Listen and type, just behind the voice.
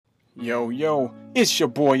Yo, yo, it's your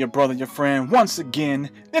boy, your brother, your friend, once again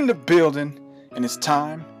in the building, and it's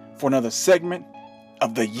time for another segment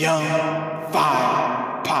of the Young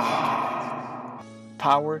Fire Podcast,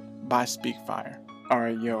 powered by Speakfire.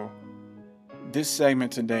 Alright, yo, this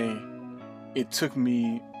segment today, it took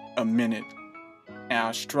me a minute, and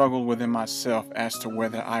I struggled within myself as to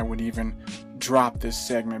whether I would even drop this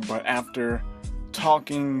segment, but after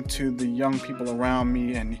talking to the young people around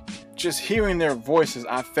me and just hearing their voices,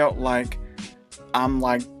 I felt like I'm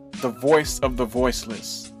like the voice of the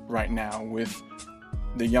voiceless right now with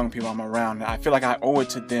the young people I'm around. I feel like I owe it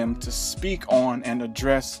to them to speak on and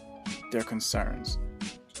address their concerns.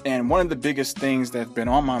 And one of the biggest things that's been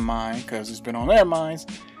on my mind, because it's been on their minds,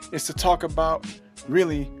 is to talk about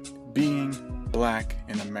really being black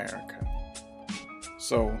in America.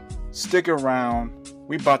 So stick around.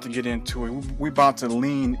 We about to get into it. We about to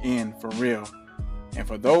lean in for real. And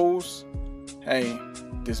for those, hey,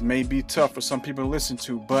 this may be tough for some people to listen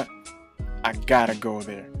to, but I gotta go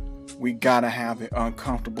there. We gotta have the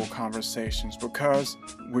uncomfortable conversations because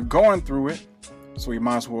we're going through it, so we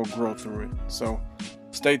might as well grow through it. So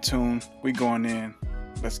stay tuned. We going in.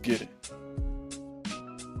 Let's get it.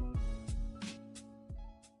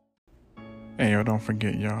 Hey, yo, don't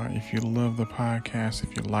forget, y'all, if you love the podcast,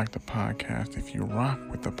 if you like the podcast, if you rock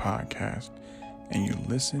with the podcast, and you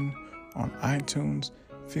listen on iTunes,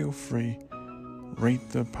 feel free, rate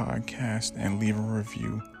the podcast and leave a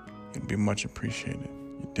review. It'd be much appreciated.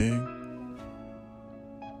 You dig?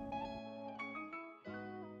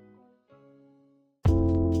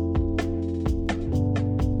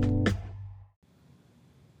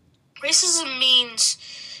 Racism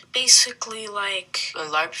means basically like a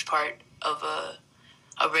large part of a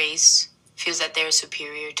race feels that they're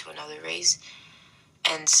superior to another race.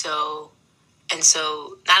 And so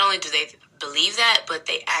not only do they believe that, but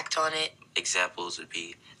they act on it. Examples would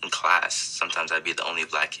be in class. Sometimes I'd be the only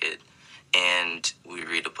black kid, and we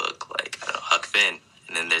read a book like, I don't know, Huck Finn,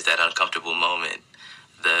 and then there's that uncomfortable moment,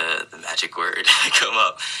 the magic word come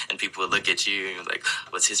up, and people would look at you and like,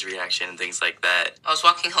 what's his reaction, and things like that. I was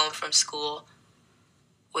walking home from school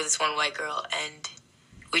with this one white girl, and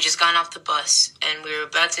we just gotten off the bus, and we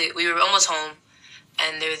were almost home,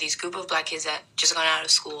 and there were these group of black kids that just got out of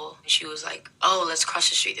school. And she was like, oh, let's cross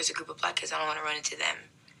the street. There's a group of black kids. I don't want to run into them.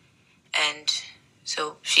 And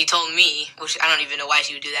so she told me, which I don't even know why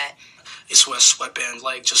she would do that. I used to wear a sweatband,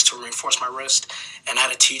 like, just to reinforce my wrist. And I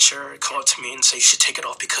had a teacher come up to me and say, you should take it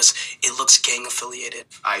off because it looks gang-affiliated.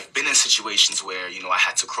 I've been in situations where, I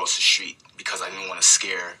had to cross the street because I didn't want to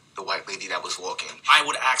scare the white lady that was walking. It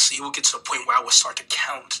would get to the point where I would start to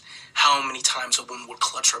count how many times a woman would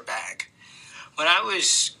clutch her bag. When I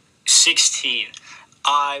was 16,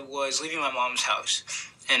 I was leaving my mom's house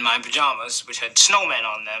in my pajamas, which had snowmen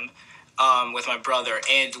on them, with my brother,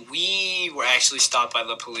 and we were actually stopped by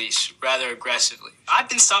the police rather aggressively. I've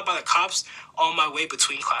been stopped by the cops on my way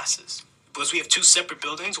between classes because we have two separate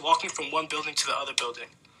buildings, walking from one building to the other building,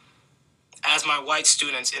 as my white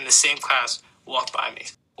students in the same class walked by me.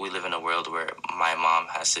 We live in a world where my mom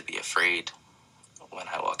has to be afraid when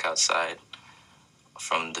I walk outside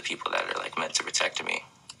from the people that are like meant to protect me.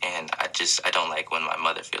 And I don't like when my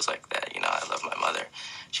mother feels like that. I love my mother.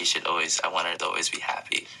 I want her to always be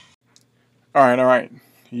happy. All right.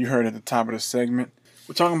 You heard at the top of the segment.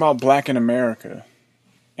 We're talking about black in America.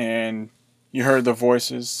 And you heard the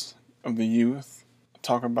voices of the youth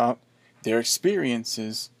talk about their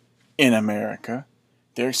experiences in America,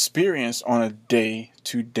 their experience on a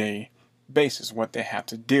day-to-day basis, what they have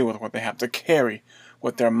to deal with, what they have to carry,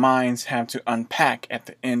 what their minds have to unpack at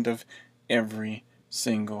the end of every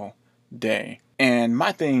single day. And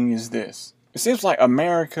my thing is this. It seems like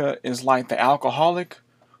America is like the alcoholic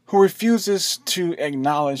who refuses to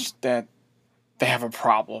acknowledge that they have a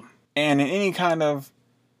problem. And in any kind of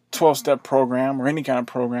 12-step program or any kind of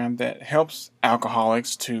program that helps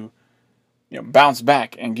alcoholics to bounce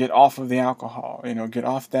back and get off of the alcohol, get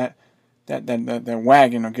off that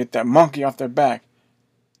wagon or get that monkey off their back,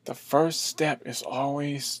 the first step is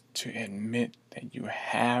always to admit that you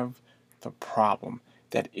have the problem,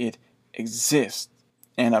 that it exists.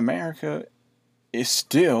 And America is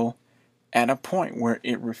still at a point where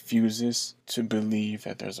it refuses to believe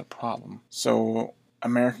that there's a problem. So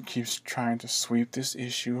America keeps trying to sweep this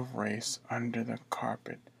issue of race under the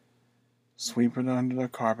carpet. Sweep it under the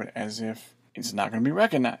carpet as if it's not going to be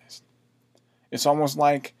recognized. It's almost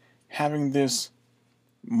like having this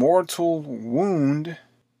mortal wound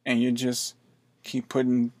and you just keep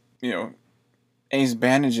putting, ace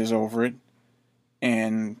bandages over it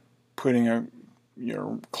and putting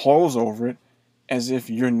your clothes over it as if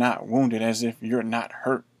you're not wounded, as if you're not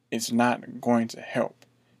hurt. It's not going to help.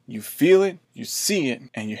 You feel it, you see it,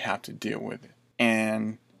 and you have to deal with it.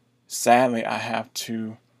 And sadly, I have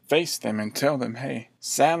to face them and tell them, hey,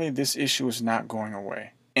 sadly, this issue is not going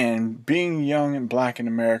away. And being young and black in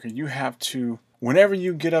America, you have to, whenever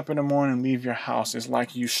you get up in the morning and leave your house, it's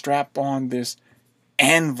like you strap on this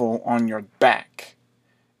anvil on your back.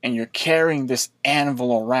 And you're carrying this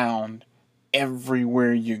anvil around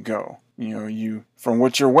everywhere you go. You from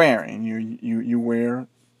what you're wearing, you wear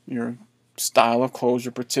your style of clothes,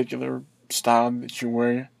 your particular style that you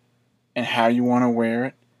wear, and how you want to wear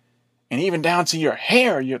it, and even down to your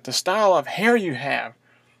hair, the style of hair you have.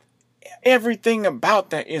 Everything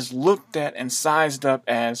about that is looked at and sized up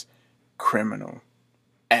as criminal,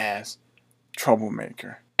 as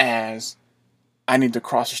troublemaker, as I need to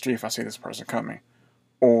cross the street if I see this person coming,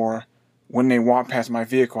 or when they walk past my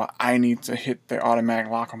vehicle, I need to hit the automatic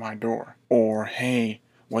lock on my door, or hey,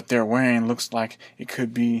 what they're wearing looks like it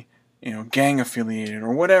could be, gang affiliated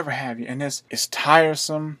or whatever have you. And it's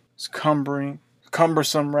tiresome, it's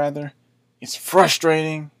cumbersome rather. It's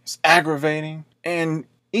frustrating, it's aggravating. And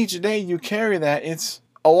each day you carry that,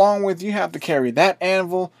 you have to carry that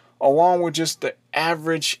anvil along with just the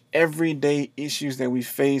average everyday issues that we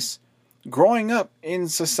face growing up in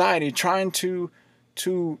society, trying to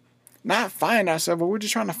not find ourselves, but we're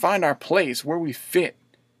just trying to find our place where we fit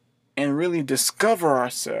and really discover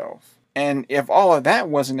ourselves. And if all of that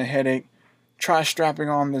wasn't a headache, try strapping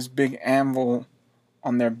on this big anvil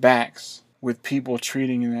on their backs with people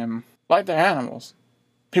treating them like they're animals.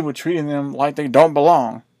 People treating them like they don't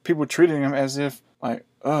belong. People treating them as if, like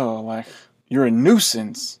you're a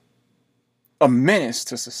nuisance. A menace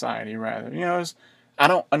to society, rather. I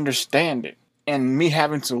don't understand it. And me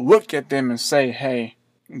having to look at them and say, hey,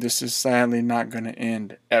 this is sadly not going to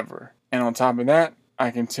end ever. And on top of that,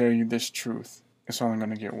 I can tell you this truth. It's only going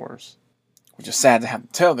to get worse. Which is sad to have to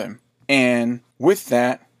tell them. And with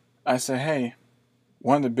that, I say, hey,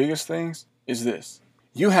 one of the biggest things is this.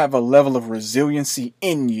 You have a level of resiliency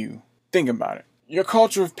in you. Think about it. Your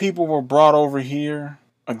culture of people were brought over here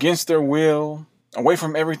against their will, away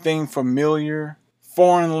from everything familiar,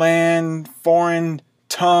 foreign land, foreign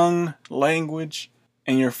tongue, language,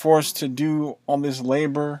 and you're forced to do all this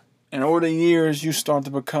labor. And over the years, you start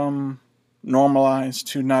to become normalized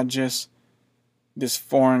to not just this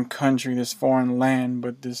foreign country, this foreign land,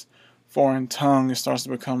 but this foreign tongue. It starts to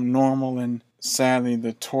become normal, and sadly,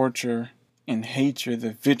 the torture and hatred,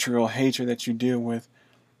 the vitriol hatred that you deal with,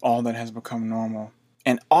 all that has become normal.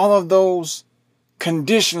 And all of those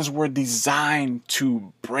conditions were designed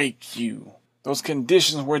to break you. Those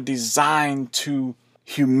conditions were designed to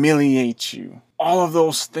humiliate you. All of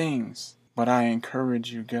those things. But I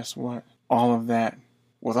encourage you, guess what? All of that,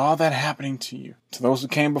 with all that happening to you, to those who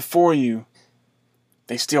came before you,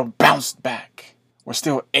 they still bounced back. Were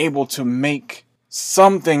still able to make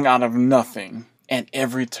something out of nothing at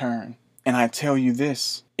every turn. And I tell you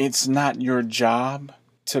this, it's not your job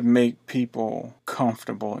to make people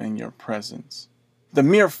comfortable in your presence. The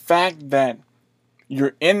mere fact that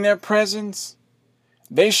you're in their presence,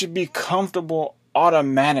 they should be comfortable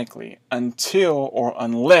automatically until or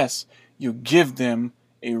unless you give them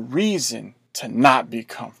a reason to not be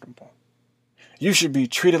comfortable. You should be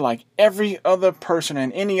treated like every other person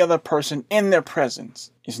and any other person in their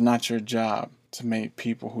presence. It's not your job to make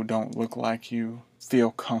people who don't look like you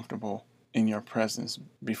feel comfortable in your presence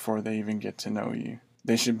before they even get to know you.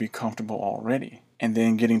 They should be comfortable already. And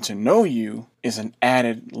then getting to know you is an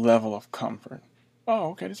added level of comfort.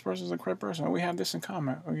 Oh, okay, this person's a great person. We have this in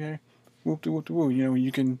common. Okay, whoop-de-whoop-de-woo.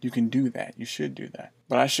 You can do that. You should do that.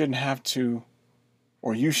 But I shouldn't have to,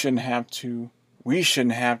 or you shouldn't have to, we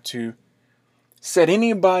shouldn't have to set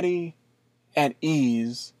anybody at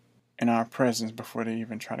ease in our presence before they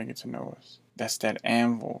even try to get to know us. That's that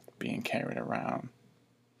anvil being carried around.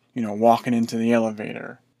 Walking into the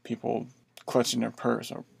elevator, people clutching their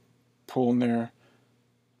purse or pulling their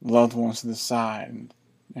loved ones to the side.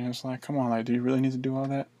 And it's like, come on, do you really need to do all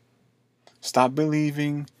that? Stop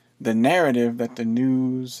believing the narrative that the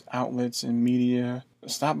news outlets and media,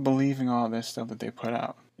 stop believing all that stuff that they put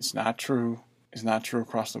out. It's not true. It's not true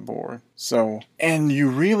across the board. So, and you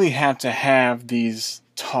really have to have these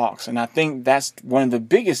talks. And I think that's one of the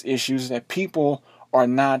biggest issues, that people are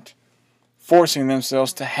not forcing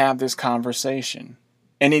themselves to have this conversation.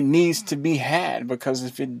 And it needs to be had, because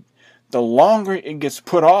the longer it gets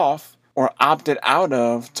put off or opted out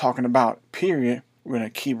of talking about, period, we're going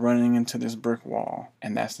to keep running into this brick wall.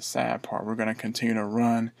 And that's the sad part. We're going to continue to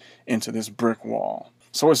run into this brick wall.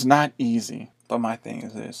 So it's not easy. But my thing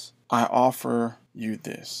is this. I offer you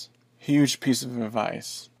this huge piece of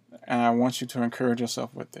advice, and I want you to encourage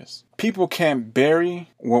yourself with this. People can't bury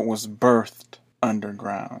what was birthed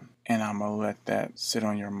underground. And I'm going to let that sit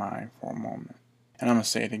on your mind for a moment. And I'm going to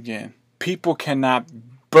say it again. People cannot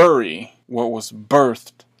bury what was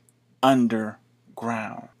birthed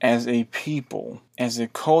underground. As a people, as a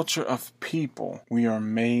culture of people, we are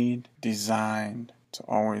made, designed to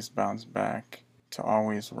always bounce back, to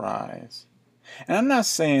always rise. And I'm not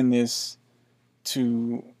saying this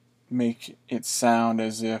to make it sound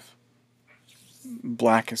as if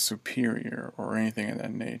black is superior or anything of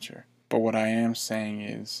that nature. But what I am saying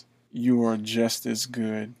is you are just as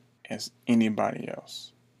good as anybody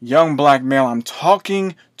else. Young black male, I'm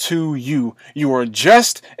talking to you. You are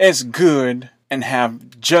just as good and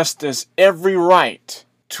have just as every right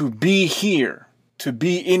to be here, to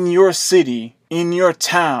be in your city, in your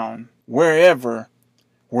town, wherever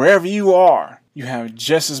you are. You have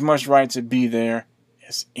just as much right to be there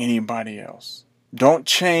as anybody else. Don't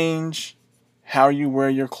change how you wear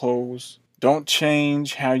your clothes. Don't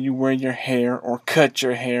change how you wear your hair or cut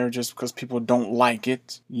your hair just because people don't like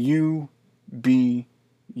it. You be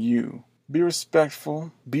you. Be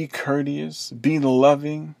respectful, be courteous, be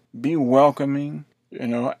loving, be welcoming.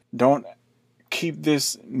 Don't keep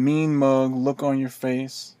this mean mug look on your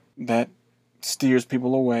face that steers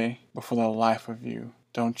people away. But for the life of you,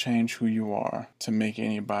 don't change who you are to make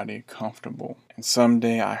anybody comfortable. And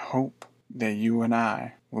someday I hope that you and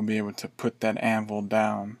I will be able to put that anvil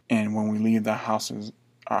down. And when we leave our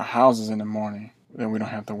houses in the morning, then we don't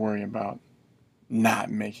have to worry about not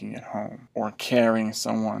making it home or carrying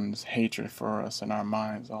someone's hatred for us in our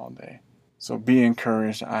minds all day. So be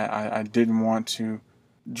encouraged. I didn't want to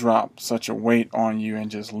drop such a weight on you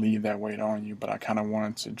and just leave that weight on you, but I kind of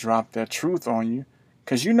wanted to drop that truth on you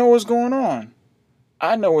because you know what's going on.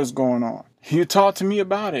 I know what's going on. You talk to me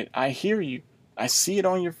about it. I hear you. I see it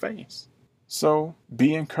on your face. So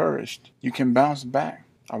be encouraged. You can bounce back.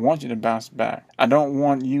 I want you to bounce back. I don't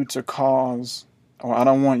want you to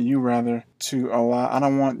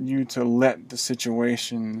let the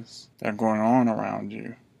situations that are going on around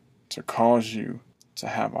you to cause you to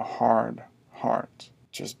have a hard heart.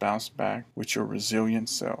 Just bounce back with your resilient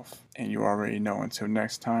self. And you already know, until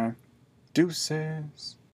next time,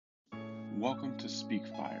 deuces. Welcome to Speak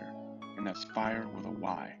Fire, and that's fire with a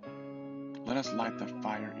Y. Let us light the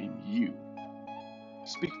fire in you.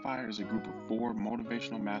 Speak Fire is a group of 4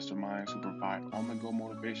 motivational masterminds who provide on-the-go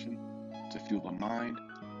motivation to fuel the mind,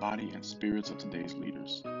 body, and spirits of today's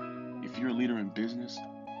leaders. If you're a leader in business,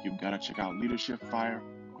 you've got to check out Leadership Fire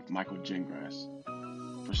with Michael Gingras.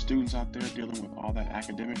 For students out there dealing with all that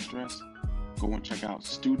academic stress, go and check out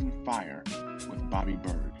Student Fire with Bobby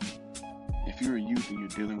Berg. If you're a youth and you're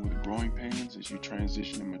dealing with growing pains as you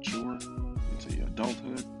transition and mature into your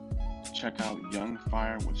adulthood, check out Young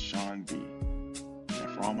Fire with Sean B. And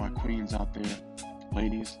for all my queens out there,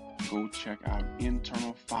 ladies, go check out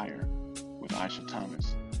Internal Fire with Aisha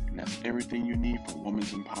Thomas. And that's everything you need for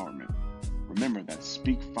women's empowerment. Remember, that's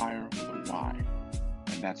Speak Fire with a Y.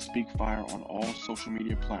 And that's Speak Fire on all social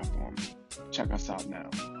media platforms. Check us out now.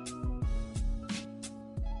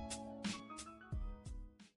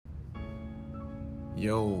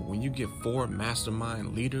 Yo, when you get 4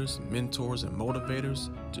 mastermind leaders, mentors, and motivators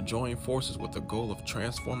to join forces with the goal of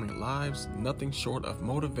transforming lives, nothing short of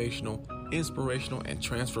motivational, inspirational, and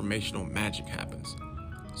transformational magic happens.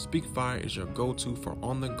 Speak Fire is your go-to for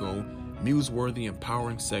on-the-go, muse-worthy,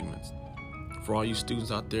 empowering segments. For all you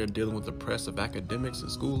students out there dealing with the press of academics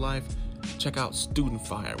and school life, check out Student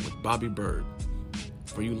Fire with Bobby Bird.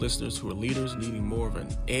 For you listeners who are leaders needing more of an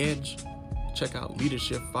edge, check out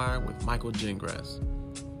Leadership Fire with Michael Gingras.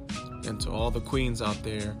 And to all the queens out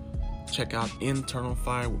there, check out Internal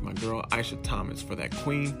Fire with my girl Aisha Thomas for that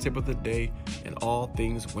queen tip of the day and all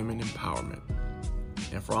things women empowerment.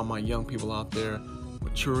 And for all my young people out there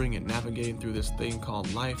maturing and navigating through this thing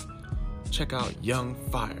called life, check out Young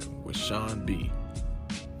Fire with Sean B.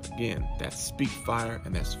 Again, that's Speak Fire,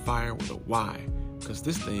 and that's fire with a Y, because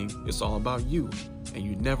this thing is all about you, and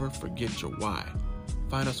you never forget your why.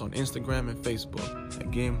 Find us on Instagram and Facebook.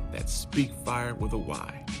 Again, that's Speak Fire with a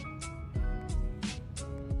Y.